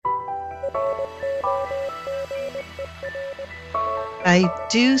I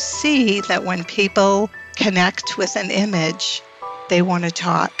do see that when people connect with an image, they want to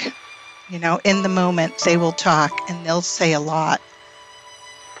talk. In the moment, they will talk and they'll say a lot.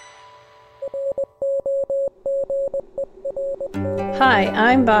 Hi,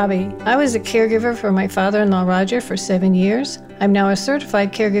 I'm Bobby. I was a caregiver for my father-in-law Roger for 7 years. I'm now a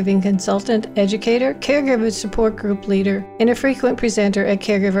certified caregiving consultant, educator, caregiver support group leader, and a frequent presenter at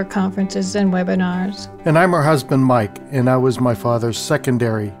caregiver conferences and webinars. And I'm her husband, Mike, and I was my father's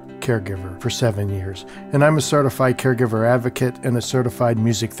secondary caregiver for 7 years. And I'm a certified caregiver advocate and a certified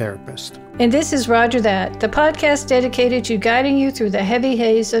music therapist. And this is Roger That, the podcast dedicated to guiding you through the heavy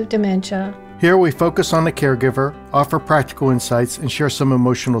haze of dementia. Here we focus on the caregiver, offer practical insights, and share some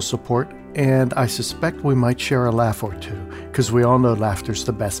emotional support. And I suspect we might share a laugh or two, because we all know laughter's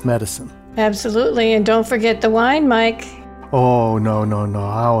the best medicine. Absolutely. And don't forget the wine, Mike. Oh, no.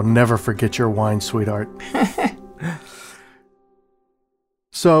 I'll never forget your wine, sweetheart.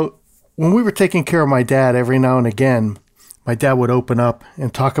 So, when we were taking care of my dad, every now and again, my dad would open up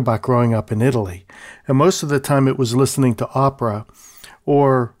and talk about growing up in Italy. And most of the time it was listening to opera,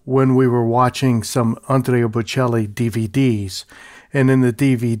 or when we were watching some Andrea Bocelli DVDs. And in the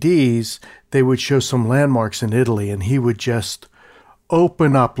DVDs, they would show some landmarks in Italy, and he would just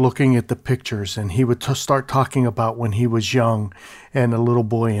open up looking at the pictures, and he would start talking about when he was young and a little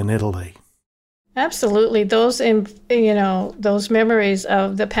boy in Italy. Absolutely. Those memories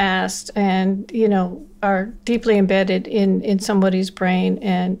of the past and, are deeply embedded in somebody's brain.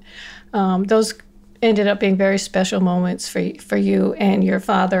 And those ended up being very special moments for you and your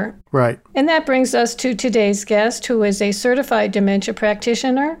father. Right. And that brings us to today's guest, who is a certified dementia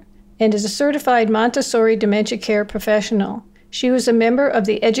practitioner and is a certified Montessori dementia care professional. She was a member of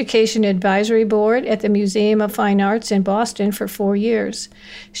the Education Advisory Board at the Museum of Fine Arts in Boston for 4 years.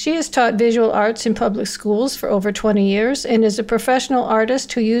 She has taught visual arts in public schools for over 20 years and is a professional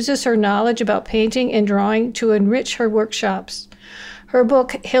artist who uses her knowledge about painting and drawing to enrich her workshops. Her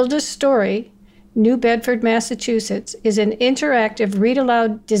book, Hilda's Story, New Bedford, Massachusetts, is an interactive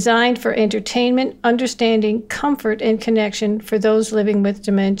read-aloud designed for entertainment, understanding, comfort, and connection for those living with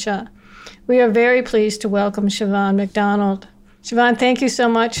dementia. We are very pleased to welcome Siobhan McDonald. Siobhan, thank you so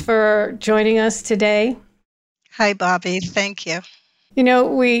much for joining us today. Hi, Bobby. Thank you.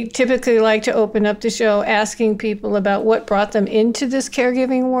 We typically like to open up the show asking people about what brought them into this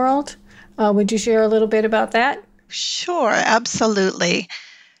caregiving world. Would you share a little bit about that? Sure, absolutely.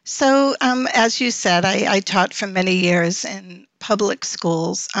 So, as you said, I taught for many years in public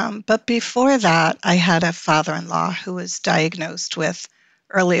schools. But before that, I had a father-in-law who was diagnosed with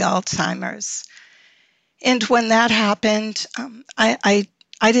early Alzheimer's. And when that happened, I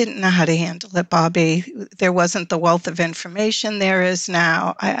didn't know how to handle it, Bobby. There wasn't the wealth of information there is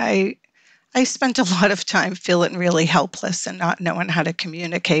now. I spent a lot of time feeling really helpless and not knowing how to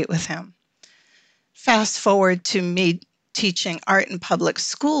communicate with him. Fast forward to me teaching art in public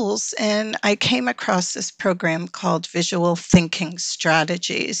schools, and I came across this program called Visual Thinking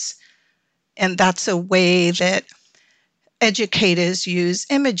Strategies. And that's a way that educators use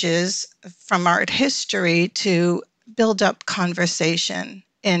images from art history to build up conversation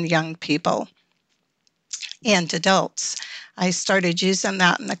in young people and adults. I started using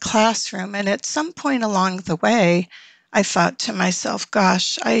that in the classroom, and at some point along the way, I thought to myself,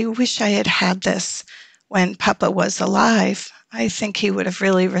 gosh, I wish I had had this when Papa was alive. I think he would have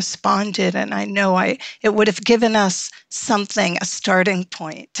really responded, and I know it would have given us something, a starting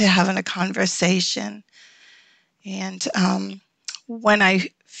point to having a conversation. And when I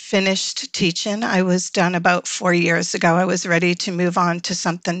finished teaching, I was done about 4 years ago. I was ready to move on to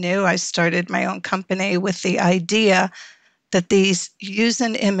something new. I started my own company with the idea that these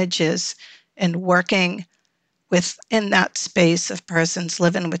using images and working within that space of persons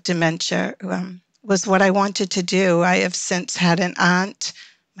living with dementia was what I wanted to do. I have since had an aunt,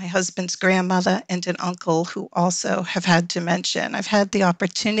 my husband's grandmother, and an uncle who also have had dementia. And I've had the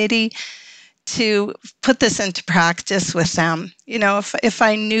opportunity to put this into practice with them. If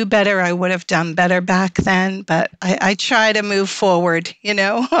I knew better, I would have done better back then, but I try to move forward,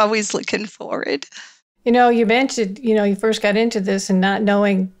 always looking forward. You mentioned, you first got into this and not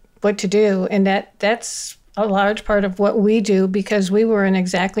knowing what to do, and that's a large part of what we do because we were in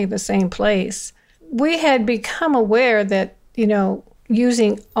exactly the same place. We had become aware that,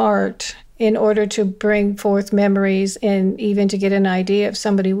 using art in order to bring forth memories and even to get an idea of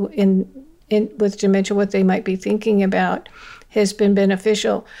somebody with dementia, what they might be thinking about, has been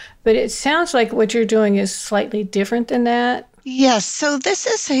beneficial. But it sounds like what you're doing is slightly different than that. Yes. So this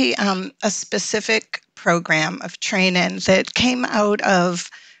is a specific program of training that came out of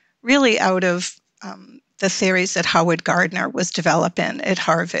really out of the theories that Howard Gardner was developing at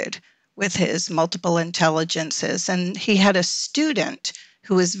Harvard with his multiple intelligences. And he had a student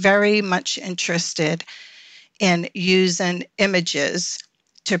who was very much interested in using images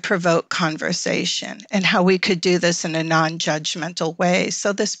to provoke conversation and how we could do this in a non-judgmental way.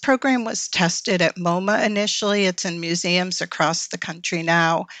 So this program was tested at MoMA initially. It's in museums across the country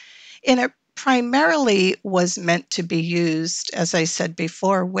now. And it primarily was meant to be used, as I said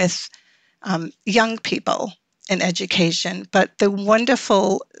before, with young people in education. But the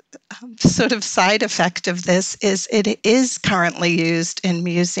wonderful sort of side effect of this is it is currently used in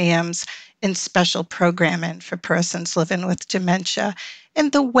museums in special programming for persons living with dementia.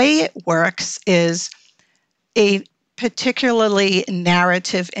 And the way it works is a particularly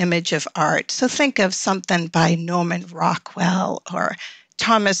narrative image of art. So think of something by Norman Rockwell or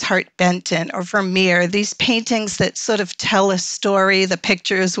Thomas Hart Benton or Vermeer, these paintings that sort of tell a story. The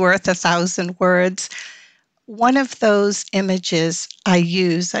picture is worth 1,000 words. One of those images I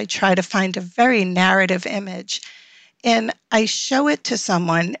try to find a very narrative image, and I show it to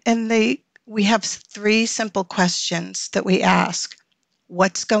someone, and we have 3 simple questions that we ask.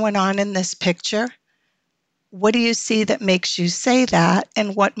 What's going on in this picture? What do you see that makes you say that?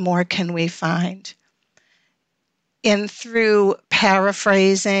 And what more can we find? And through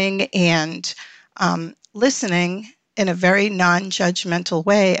paraphrasing and listening in a very non-judgmental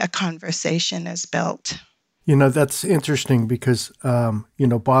way, a conversation is built. That's interesting because,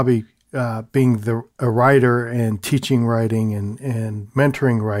 Bobby, being a writer and teaching writing and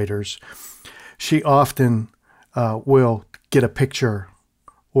mentoring writers, she often will get a picture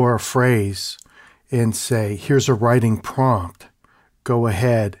or a phrase and say, here's a writing prompt. Go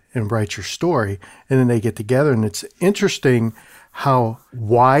ahead and write your story. And then they get together, and it's interesting how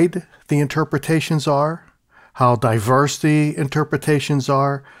wide the interpretations are, how diverse the interpretations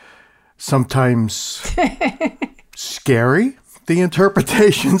are, sometimes scary the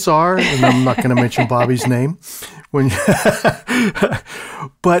interpretations are, and I'm not going to mention Bobby's name.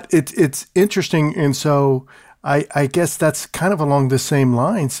 But it's interesting, and so I guess that's kind of along the same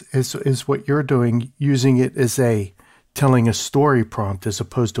lines as what you're doing, using it as telling a story prompt as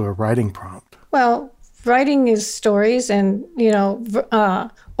opposed to a writing prompt. Well, writing is stories, and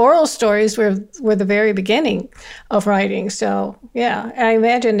oral stories were the very beginning of writing. So yeah, I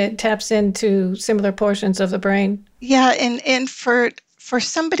imagine it taps into similar portions of the brain. Yeah, and for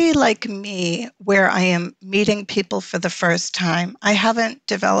somebody like me, where I am meeting people for the first time, I haven't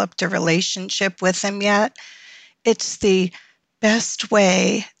developed a relationship with them yet. It's the best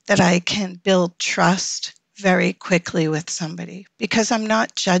way that I can build trust very quickly with somebody because I'm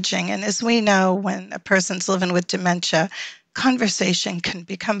not judging. And as we know, when a person's living with dementia, conversation can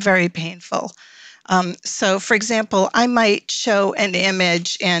become very painful. So, for example, I might show an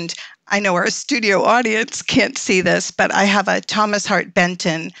image, and I know our studio audience can't see this, but I have a Thomas Hart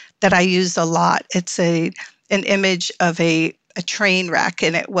Benton that I use a lot. It's an image of a train wreck,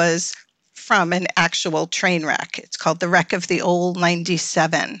 and it was from an actual train wreck. It's called The Wreck of the Old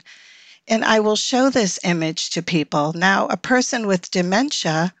 97. And I will show this image to people. Now, a person with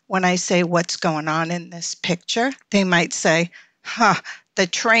dementia, when I say what's going on in this picture, they might say, the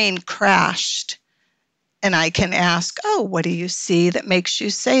train crashed. And I can ask, what do you see that makes you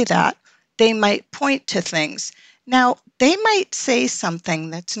say that? They might point to things. Now, they might say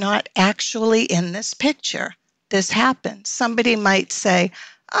something that's not actually in this picture. This happens. Somebody might say,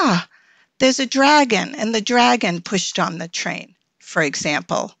 there's a dragon, and the dragon pushed on the train, for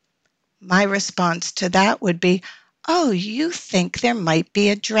example. My response to that would be, you think there might be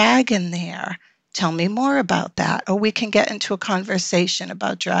a dragon there. Tell me more about that. Or we can get into a conversation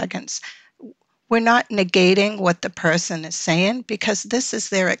about dragons. We're not negating what the person is saying because this is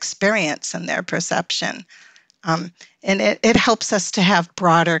their experience and their perception. And it helps us to have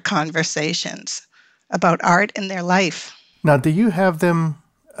broader conversations about art in their life. Now, do you have them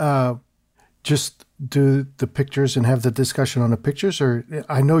just do the pictures and have the discussion on the pictures? Or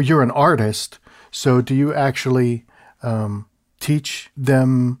I know you're an artist, so do you actually teach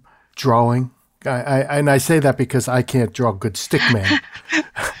them drawing? And I say that because I can't draw good stickman,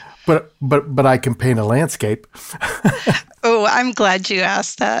 but I can paint a landscape. Oh, I'm glad you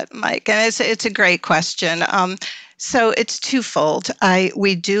asked that, Mike. And it's a great question. So it's twofold.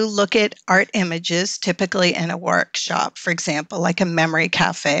 We do look at art images, typically in a workshop, for example, like a memory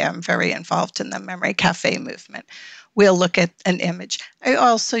cafe. I'm very involved in the memory cafe movement. We'll look at an image. I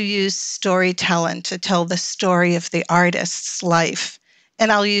also use storytelling to tell the story of the artist's life.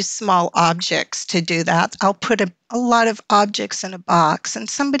 And I'll use small objects to do that. I'll put a lot of objects in a box, and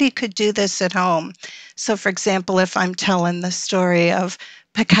somebody could do this at home. So, for example, if I'm telling the story of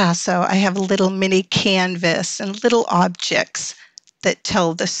Picasso, I have a little mini canvas and little objects that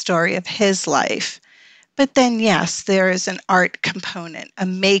tell the story of his life. But then, yes, there is an art component, a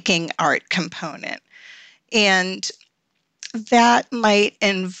making art component. And that might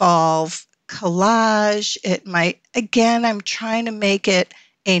involve collage. It might, again, I'm trying to make it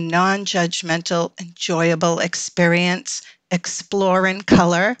a non-judgmental, enjoyable experience, explore in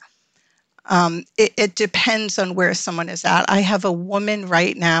color. It depends on where someone is at. I have a woman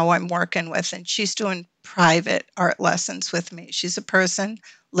right now I'm working with, and she's doing private art lessons with me. She's a person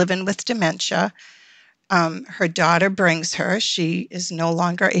living with dementia. Her daughter brings her. She is no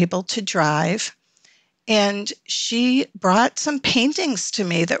longer able to drive. And she brought some paintings to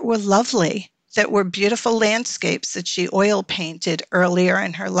me that were lovely, that were beautiful landscapes that she oil painted earlier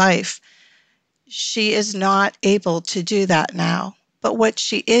in her life. She is not able to do that now. But what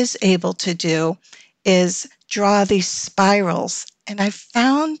she is able to do is draw these spirals. And I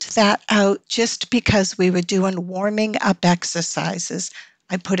found that out just because we were doing warming up exercises.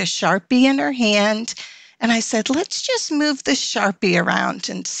 I put a Sharpie in her hand and I said, let's just move the Sharpie around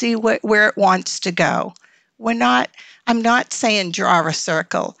and see where it wants to go. I'm not saying draw a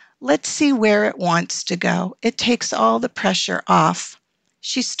circle. Let's see where it wants to go. It takes all the pressure off.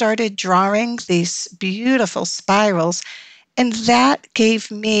 She started drawing these beautiful spirals, and that gave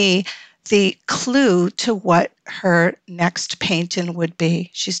me the clue to what her next painting would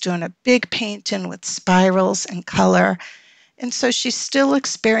be. She's doing a big painting with spirals and color. And so she's still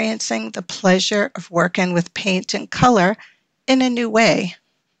experiencing the pleasure of working with paint and color in a new way.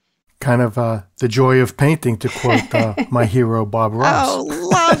 Kind of the joy of painting, to quote my hero, Bob Ross. Oh,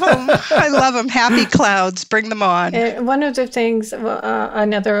 love him. I love him. Happy clouds. Bring them on. One of the things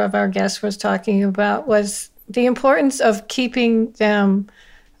another of our guests was talking about was the importance of keeping them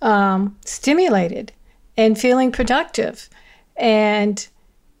stimulated and feeling productive. And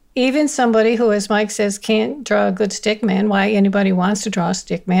even somebody who, as Mike says, can't draw a good stick man, why anybody wants to draw a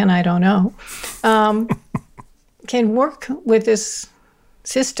stick man, I don't know, can work with this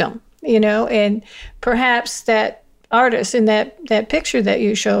system, and perhaps that artist in that picture that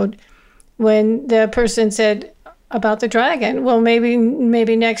you showed, when the person said about the dragon, well, maybe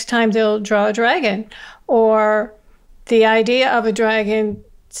next time they'll draw a dragon, or the idea of a dragon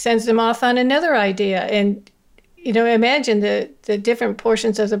sends them off on another idea. And imagine the different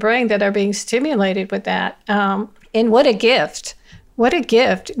portions of the brain that are being stimulated with that. And what a gift,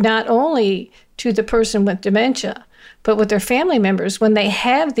 not only to the person with dementia, but with their family members when they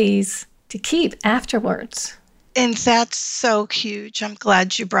have these to keep afterwards. And that's so huge. I'm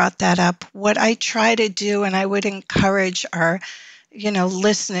glad you brought that up. What I try to do, and I would encourage our,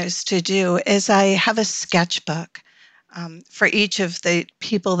 listeners to do, is I have a sketchbook for each of the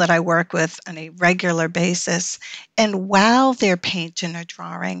people that I work with on a regular basis. And while they're painting or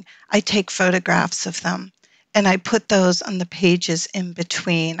drawing, I take photographs of them and I put those on the pages in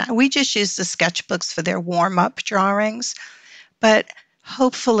between. We just use the sketchbooks for their warm-up drawings, but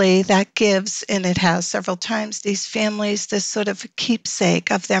hopefully that gives, and it has several times, these families this sort of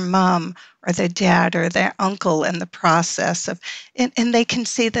keepsake of their mom or their dad or their uncle in the process of, and they can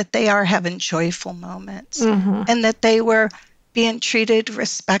see that they are having joyful moments, and that they were being treated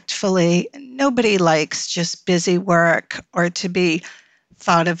respectfully. Nobody likes just busy work or to be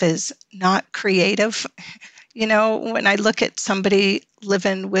thought of as not creative. When I look at somebody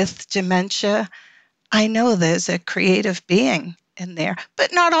living with dementia, I know there's a creative being in there,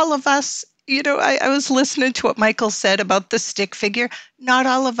 but not all of us. I was listening to what Michael said about the stick figure. Not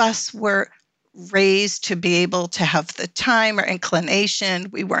all of us were raised to be able to have the time or inclination.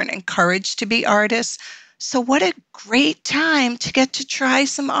 We weren't encouraged to be artists. So what a great time to get to try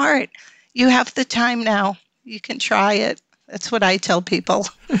some art. You have the time now. You can try it. That's what I tell people.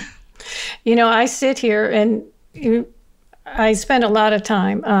 I sit here and I spend a lot of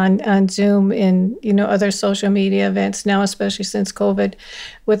time on Zoom and, other social media events now, especially since COVID,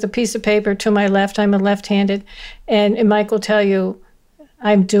 with a piece of paper to my left. I'm a left-handed. And Mike will tell you,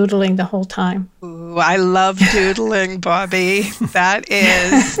 I'm doodling the whole time. Ooh, I love doodling, Bobby.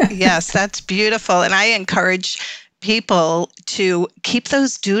 Yes, that's beautiful. And I encourage people to keep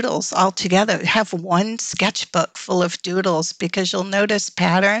those doodles all together. Have one sketchbook full of doodles because you'll notice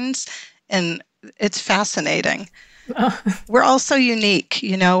patterns, and it's fascinating. We're also unique,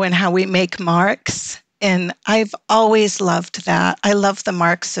 in how we make marks. And I've always loved that. I love the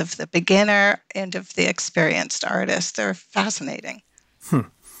marks of the beginner and of the experienced artist. They're fascinating.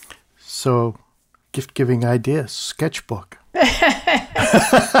 So, gift-giving ideas, sketchbook.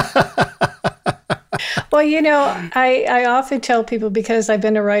 Well, I often tell people, because I've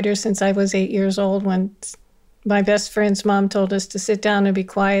been a writer since I was 8 years old when my best friend's mom told us to sit down and be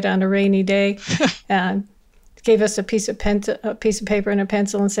quiet on a rainy day, and gave us a piece of paper and a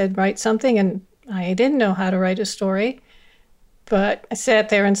pencil and said, write something. And I didn't know how to write a story, but I sat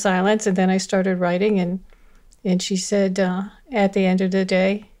there in silence, and then I started writing. And she said, at the end of the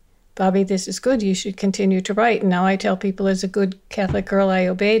day, Bobby, this is good. You should continue to write. And now I tell people, as a good Catholic girl, I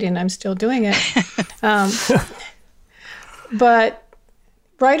obeyed, and I'm still doing it. But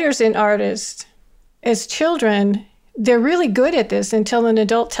writers and artists, as children, they're really good at this until an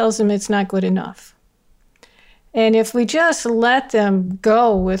adult tells them it's not good enough. And if we just let them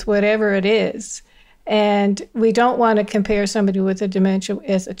go with whatever it is, and we don't want to compare somebody with a dementia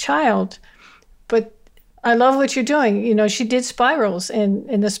as a child, but I love what you're doing. You know, she did spirals,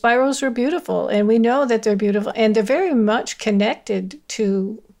 and the spirals are beautiful, and we know that they're beautiful, and they're very much connected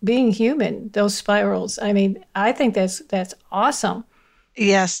to being human, those spirals. I mean, I think that's awesome.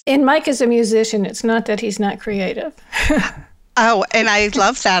 Yes. And Mike is a musician. It's not that he's not creative. Oh, and I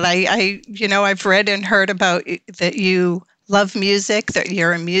love that. I've read and heard about that you love music, that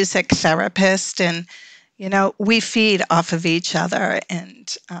you're a music therapist, and, we feed off of each other.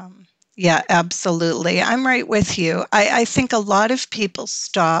 And yeah, absolutely. I'm right with you. I think a lot of people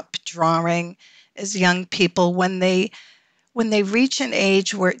stop drawing as young people when they reach an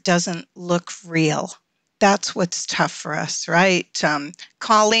age where it doesn't look real. That's what's tough for us, right?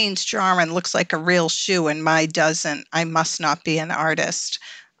 Colleen's drawing looks like a real shoe and mine doesn't. I must not be an artist.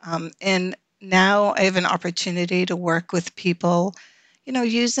 And now I have an opportunity to work with people,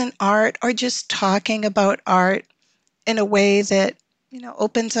 using art or just talking about art in a way that,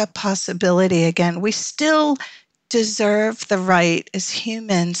 opens up possibility again. We still deserve the right as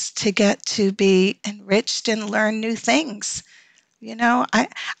humans to get to be enriched and learn new things.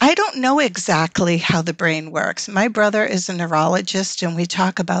 I don't know exactly how the brain works. My brother is a neurologist, and we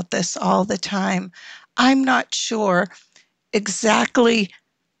talk about this all the time. I'm not sure exactly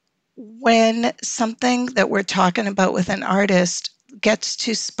when something that we're talking about with an artist gets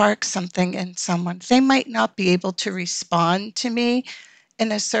to spark something in someone. They might not be able to respond to me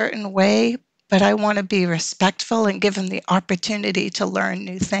in a certain way, but I want to be respectful and give them the opportunity to learn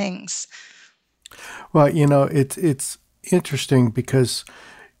new things. Well, it's interesting because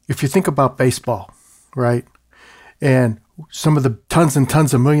if you think about baseball, right? And some of the tons and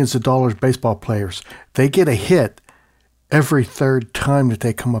tons of millions of dollars baseball players, they get a hit every third time that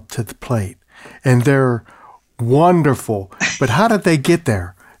they come up to the plate. And they're wonderful. But how did they get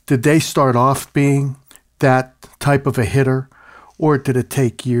there? Did they start off being that type of a hitter? Or did it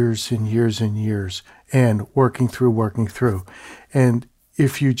take years and years and years and working through? And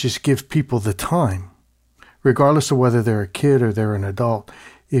if you just give people the time, regardless of whether they're a kid or they're an adult,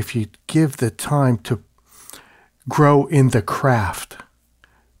 if you give the time to grow in the craft,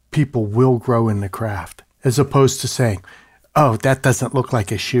 people will grow in the craft, as opposed to saying, oh, that doesn't look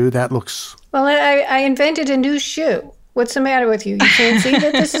like a shoe. That looks... Well, I invented a new shoe. What's the matter with you? You can't see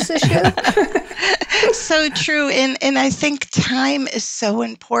that this is a shoe? So true. And I think time is so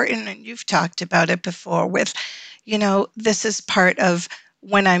important. And you've talked about it before with, this is part of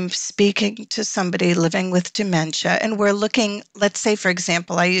when I'm speaking to somebody living with dementia, and we're looking, let's say, for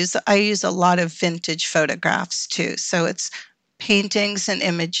example, I use a lot of vintage photographs too. So it's paintings and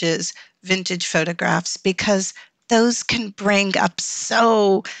images, vintage photographs, because those can bring up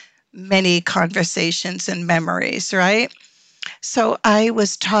so many conversations and memories, right? So I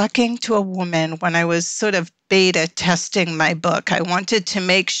was talking to a woman when I was sort of beta testing my book. I wanted to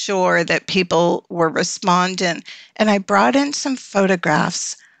make sure that people were responding. And I brought in some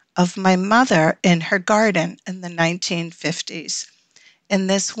photographs of my mother in her garden in the 1950s. And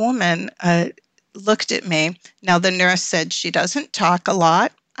this woman looked at me. Now, the nurse said she doesn't talk a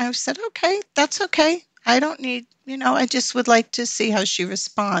lot. I said, okay, that's okay. I don't need, I just would like to see how she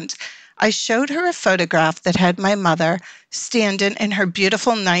responds. I showed her a photograph that had my mother standing in her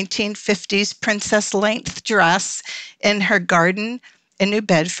beautiful 1950s princess length dress in her garden in New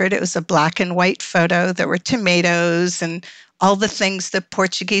Bedford. It was a black and white photo. There were tomatoes and all the things that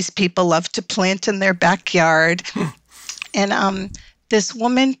Portuguese people love to plant in their backyard. And this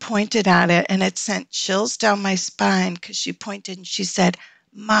woman pointed at it, and it sent chills down my spine because she pointed and she said,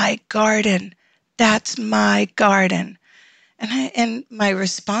 "My garden, that's my garden." And my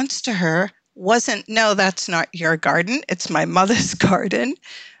response to her wasn't, "No, that's not your garden. It's my mother's garden."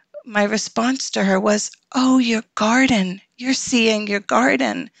 My response to her was, "Oh, your garden. You're seeing your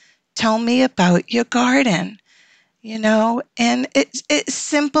garden. Tell me about your garden." And it's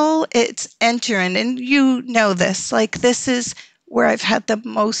simple. It's entering. And this. Like, this is where I've had the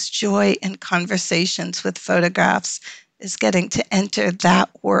most joy in conversations with photographs, is getting to enter that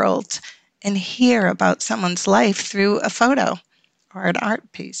world and hear about someone's life through a photo or an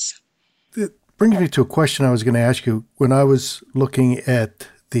art piece. It brings me to a question I was going to ask you. When I was looking at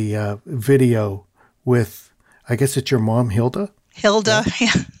the video with, I guess it's your mom, Hilda? Hilda,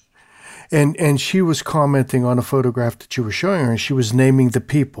 yeah. And she was commenting on a photograph that you were showing her, and she was naming the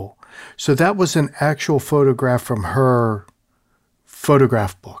people. So that was an actual photograph from her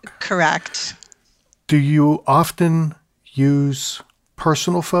photograph book. Correct. Do you often use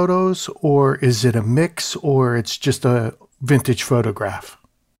personal photos, or is it a mix, or it's just a vintage photograph?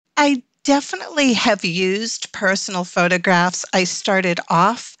 I definitely have used personal photographs. I started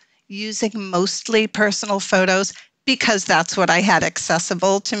off using mostly personal photos because that's what I had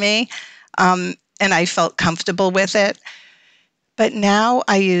accessible to me, and I felt comfortable with it. But now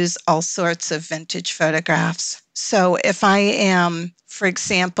I use all sorts of vintage photographs. So if I am, for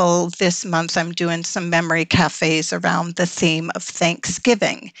example, this month I'm doing some memory cafes around the theme of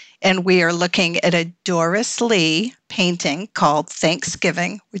Thanksgiving. And we are looking at a Doris Lee painting called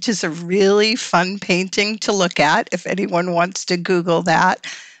Thanksgiving, which is a really fun painting to look at if anyone wants to Google that.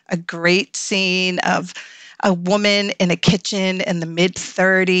 A great scene of a woman in a kitchen in the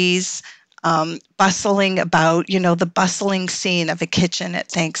mid-30s, bustling about, the bustling scene of a kitchen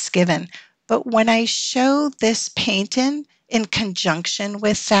at Thanksgiving. But when I show this painting in conjunction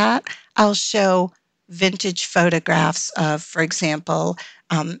with that, I'll show vintage photographs of, for example,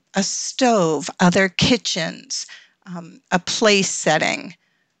 a stove, other kitchens, a place setting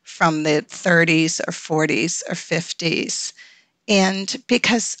from the 30s or 40s or 50s. And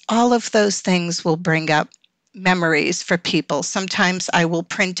because all of those things will bring up memories for people. Sometimes I will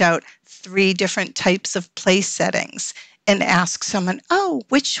print out 3 different types of place settings and ask someone, oh,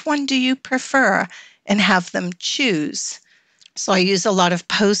 which one do you prefer? And have them choose. So I use a lot of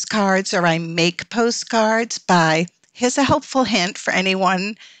postcards, or I make postcards by, here's a helpful hint for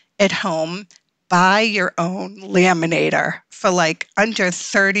anyone at home, buy your own laminator for like under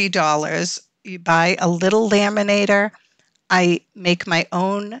 $30. You buy a little laminator. I make my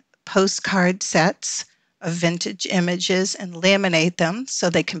own postcard sets of vintage images and laminate them so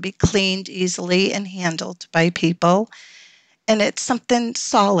they can be cleaned easily and handled by people. And it's something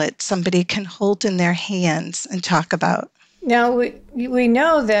solid somebody can hold in their hands and talk about. Now, we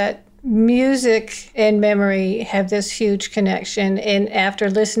know that music and memory have this huge connection. And after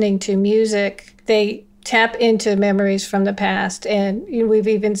listening to music, they tap into memories from the past. And we've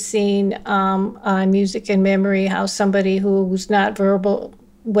even seen on Music and Memory how somebody who's not verbal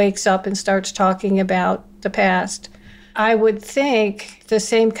wakes up and starts talking about the past. I would think the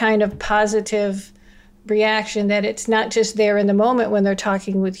same kind of positive reaction, that it's not just there in the moment when they're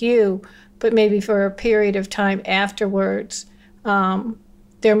talking with you, but maybe for a period of time afterwards,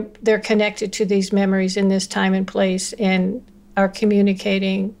 they're connected to these memories in this time and place and are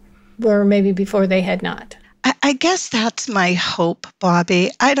communicating where maybe before they had not. I guess that's my hope,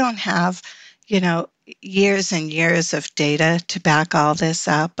 Bobby. I don't have, years and years of data to back all this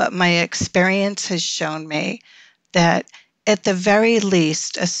up, but my experience has shown me that at the very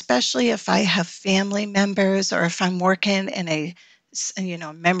least, especially if I have family members or if I'm working in a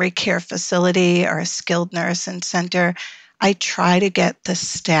memory care facility or a skilled nursing center, I try to get the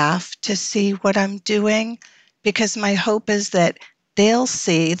staff to see what I'm doing, because my hope is that they'll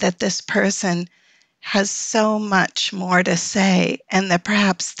see that this person has so much more to say, and that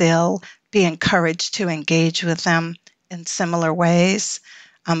perhaps they'll be encouraged to engage with them in similar ways.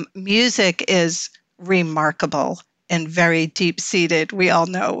 Music is remarkable and very deep-seated, we all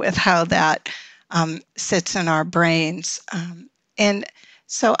know, with how that sits in our brains. And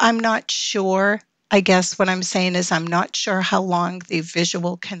so I'm not sure, I guess what I'm saying is I'm not sure how long the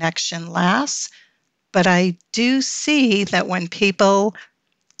visual connection lasts, but I do see that when people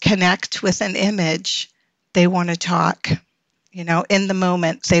connect with an image, they want to talk. In the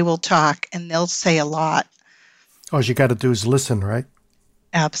moment, they will talk and they'll say a lot. All you got to do is listen, right?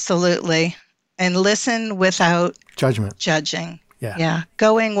 Absolutely. And listen without judging. Yeah.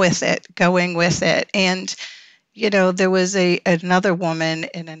 Going with it. And, there was another woman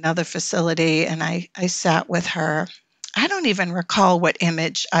in another facility, and I sat with her. I don't even recall what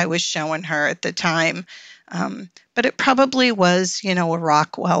image I was showing her at the time, but it probably was, a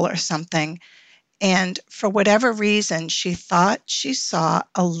Rockwell or something. And for whatever reason, she thought she saw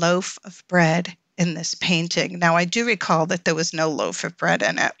a loaf of bread in this painting. Now, I do recall that there was no loaf of bread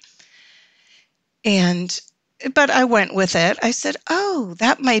in it. But I went with it. I said, oh,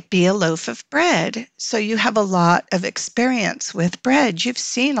 that might be a loaf of bread. So you have a lot of experience with bread. You've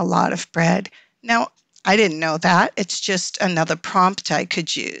seen a lot of bread. Now, I didn't know that. It's just another prompt I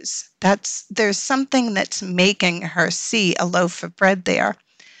could use. There's something that's making her see a loaf of bread there.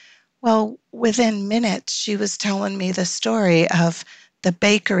 Well, within minutes, she was telling me the story of the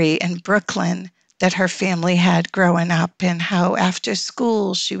bakery in Brooklyn that her family had growing up, and how after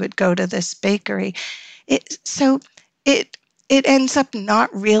school she would go to this bakery. So it ends up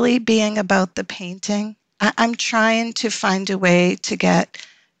not really being about the painting. I'm trying to find a way to get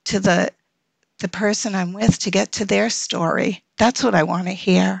to the person I'm with, to get to their story. That's what I want to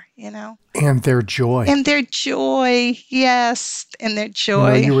hear, you know. And their joy. And their joy, yes, and their You know,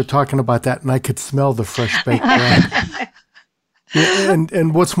 joy. you were talking about that, and I could smell the fresh baked bread. Yeah,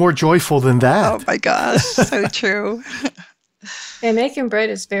 and what's more joyful than that? Oh my gosh, so true. And making bread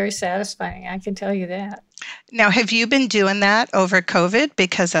is very satisfying, I can tell you that. Now, have you been doing that over COVID?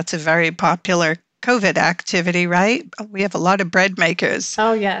 Because that's a very popular COVID activity, right? We have a lot of bread makers.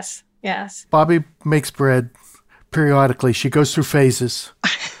 Oh, yes, yes. Bobby makes bread periodically. She goes through phases.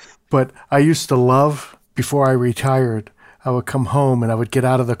 But I used to love, before I retired, I would come home and I would get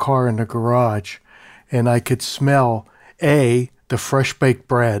out of the car in the garage, and I could smell, the fresh baked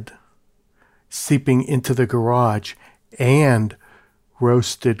bread seeping into the garage, and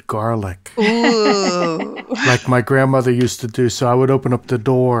roasted garlic. Ooh. Like my grandmother used to do. So I would open up the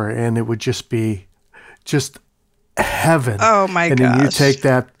door and it would just be heaven. Oh my gosh. And then you take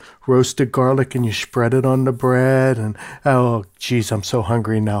that roasted garlic and you spread it on the bread, and oh geez, I'm so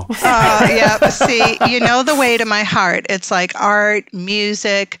hungry now. Yeah, see, you know the way to my heart. It's like art,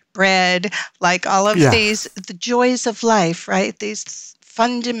 music, bread, like all of these, the joys of life, right? These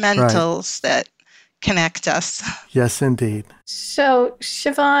fundamentals that connect us. Yes, indeed. So,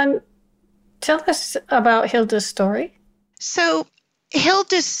 Siobhan, tell us about Hilda's story. So,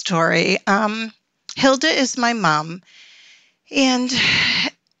 Hilda's story, Hilda is my mom. And,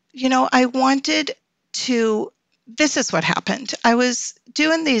 you know, this is what happened. I was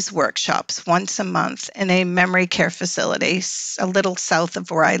doing these workshops once a month in a memory care facility, a little south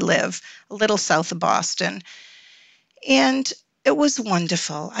of where I live, a little south of Boston. And it was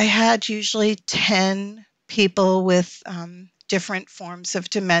wonderful. I had usually 10 people with different forms of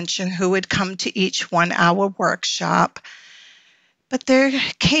dementia who would come to each 1-hour workshop. But there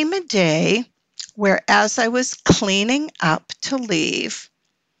came a day where, as I was cleaning up to leave,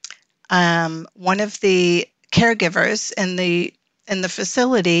 one of the caregivers in the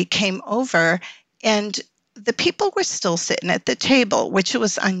facility came over, and the people were still sitting at the table, which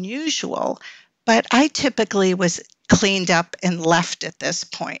was unusual. But I typically was cleaned up and left at this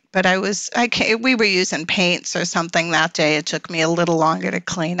point. But we were using paints or something that day. It took me a little longer to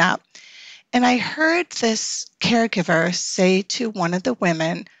clean up. And I heard this caregiver say to one of the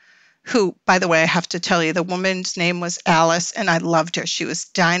women, who, by the way, I have to tell you, the woman's name was Alice, and I loved her. She was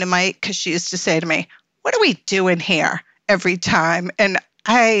dynamite, because she used to say to me, "What are we doing here?" every time. And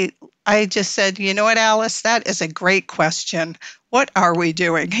I just said, "You know what, Alice, that is a great question. What are we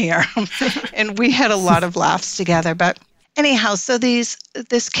doing here?" And we had a lot of laughs together. But anyhow, so this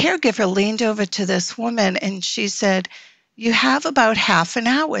caregiver leaned over to this woman, and she said, "You have about half an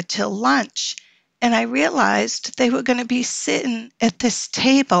hour till lunch." And I realized they were going to be sitting at this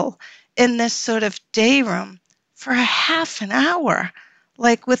table in this sort of day room for a half an hour,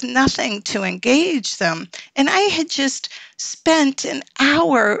 like with nothing to engage them. And I had just spent an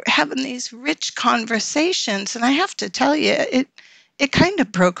hour having these rich conversations. And I have to tell you, it kind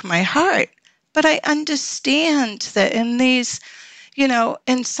of broke my heart. But I understand that in these, you know,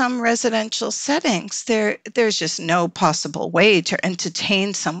 in some residential settings, there's just no possible way to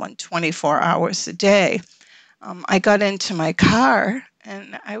entertain someone 24 hours a day. I got into my car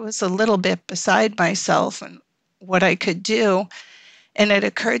and I was a little bit beside myself and what I could do. And it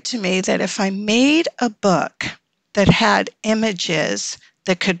occurred to me that if I made a book that had images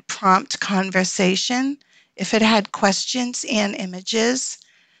that could prompt conversation, if it had questions and images,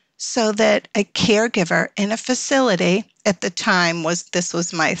 so that a caregiver in a facility, at the time this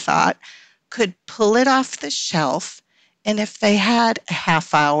was my thought, could pull it off the shelf, and if they had a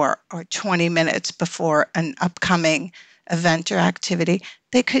half hour or 20 minutes before an upcoming event or activity,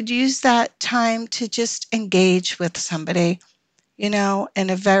 they could use that time to just engage with somebody, you know, and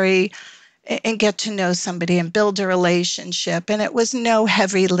get to know somebody and build a relationship. And it was no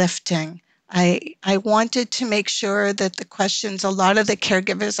heavy lifting. I wanted to make sure that the questions, a lot of the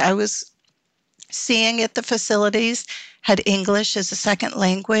caregivers I was seeing at the facilities had English as a second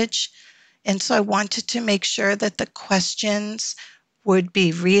language. And so I wanted to make sure that the questions would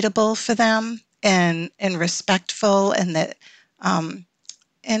be readable for them and respectful, and that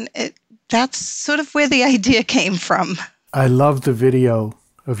that's sort of where the idea came from. I love the video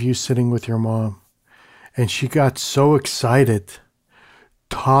of you sitting with your mom, and she got so excited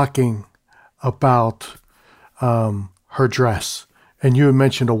talking about her dress And you had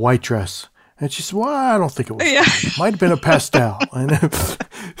mentioned a white dress. And she said, well, I don't think it was. Yeah. It might have been a pastel. And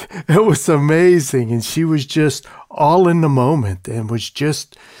it was amazing. And she was just all in the moment and was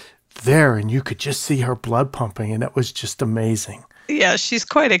just there. And you could just see her blood pumping. And that was just amazing. Yeah, she's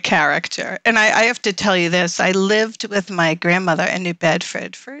quite a character. And I have to tell you this. I lived with my grandmother in New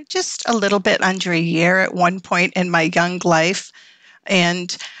Bedford for just a little bit under a year at one point in my young life.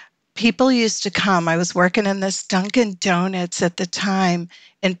 And people used to come. I was working in this Dunkin' Donuts at the time,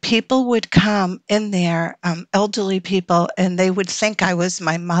 and people would come in there, elderly people, and they would think I was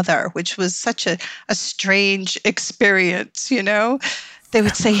my mother, which was such a strange experience, you know? They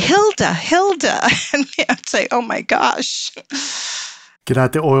would say, Hilda, Hilda. And I'd say, oh my gosh. Get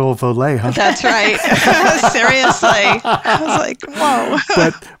out the oil of Olay, huh? That's right. Seriously. I was like, whoa.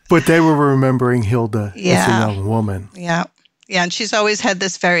 But they were remembering Hilda as a young woman. Yeah. Yeah, and she's always had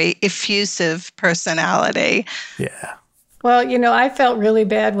this very effusive personality. Yeah. Well, you know, I felt really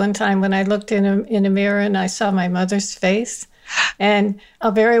bad one time when I looked in a mirror and I saw my mother's face. And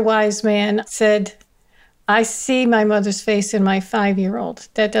a very wise man said, I see my mother's face in my 5-year-old.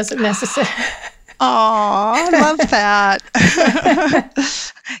 That doesn't necessarily... Oh, I love that.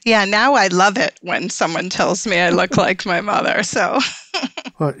 Yeah, now I love it when someone tells me I look like my mother. So,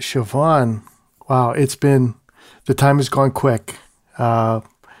 well, Siobhan, wow, the time has gone quick. And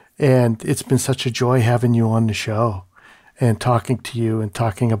it's been such a joy having you on the show and talking to you and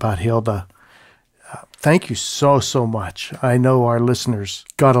talking about Hilda. Thank you so much. I know our listeners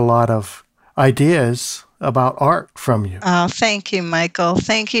got a lot of ideas about art from you. Oh, thank you, Michael.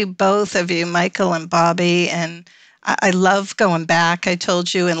 Thank you, both of you, Michael and Bobby. And I love going back, I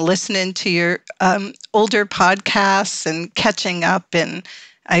told you, and listening to your older podcasts and catching up. And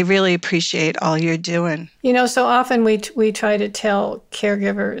I really appreciate all you're doing. You know, so often we try to tell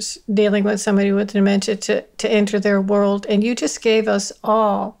caregivers dealing with somebody with dementia to enter their world. And you just gave us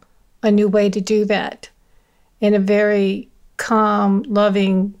all a new way to do that in a very calm,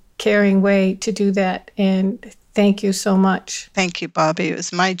 loving, caring way to do that. And thank you so much. Thank you, Bobby. It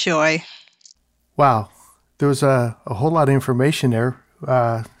was my joy. Wow. There was a whole lot of information there.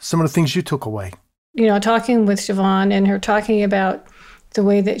 Some of the things you took away. You know, talking with Siobhan and her talking about the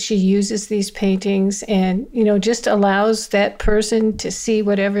way that she uses these paintings and, you know, just allows that person to see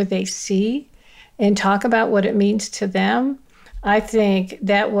whatever they see and talk about what it means to them. I think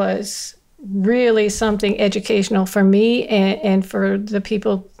that was really something educational for me and for the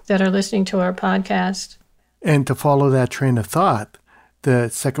people that are listening to our podcast. And to follow that train of thought, the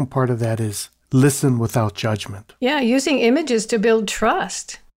second part of that is listen without judgment. Yeah, using images to build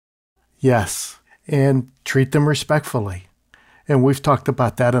trust. Yes, and treat them respectfully. And we've talked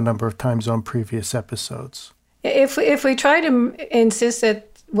about that a number of times on previous episodes. If we try to insist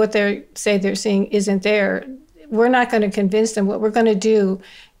that what they say they're seeing isn't there, we're not going to convince them. What we're going to do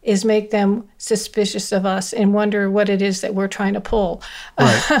is make them suspicious of us and wonder what it is that we're trying to pull.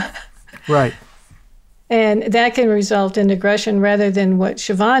 Right. Right. And that can result in aggression rather than what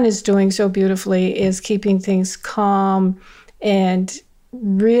Siobhan is doing so beautifully is keeping things calm and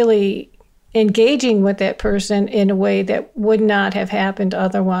really engaging with that person in a way that would not have happened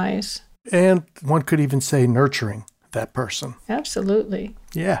otherwise. And one could even say nurturing that person. Absolutely.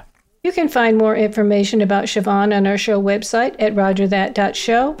 Yeah. You can find more information about Siobhan on our show website at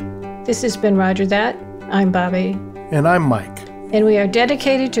rogerthat.show. This has been Roger That. I'm Bobby. And I'm Mike. And we are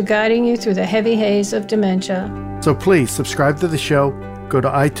dedicated to guiding you through the heavy haze of dementia. So please subscribe to the show, go to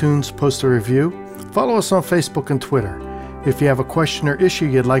iTunes, post a review, follow us on Facebook and Twitter. If you have a question or issue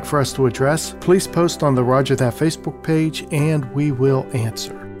you'd like for us to address, please post on the Roger That Facebook page and we will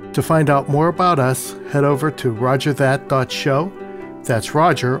answer. To find out more about us, head over to rogerthat.show. That's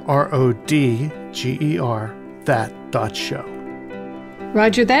Roger, RODGER, that.show.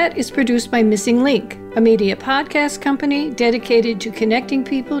 Roger That is produced by Missing Link, a media podcast company dedicated to connecting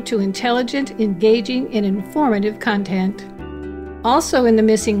people to intelligent, engaging, and informative content. Also in the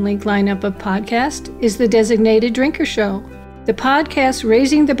Missing Link lineup of podcasts is The Designated Drinker Show, the podcast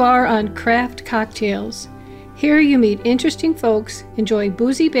raising the bar on craft cocktails. Here you meet interesting folks, enjoy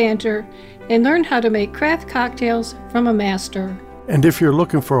boozy banter, and learn how to make craft cocktails from a master. And if you're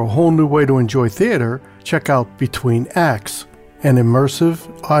looking for a whole new way to enjoy theater, check out Between Acts, an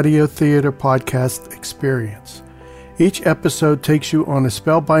immersive audio theater podcast experience. Each episode takes you on a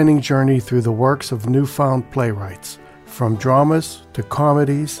spellbinding journey through the works of newfound playwrights, from dramas to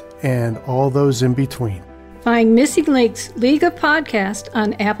comedies and all those in between. Find Missing Link's League of Podcasts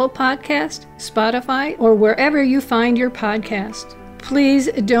on Apple Podcast, Spotify, or wherever you find your podcast. Please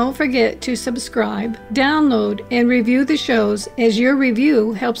don't forget to subscribe, download, and review the shows, as your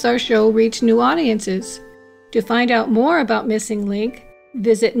review helps our show reach new audiences. To find out more about Missing Link,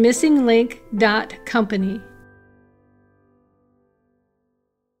 visit missinglink.company.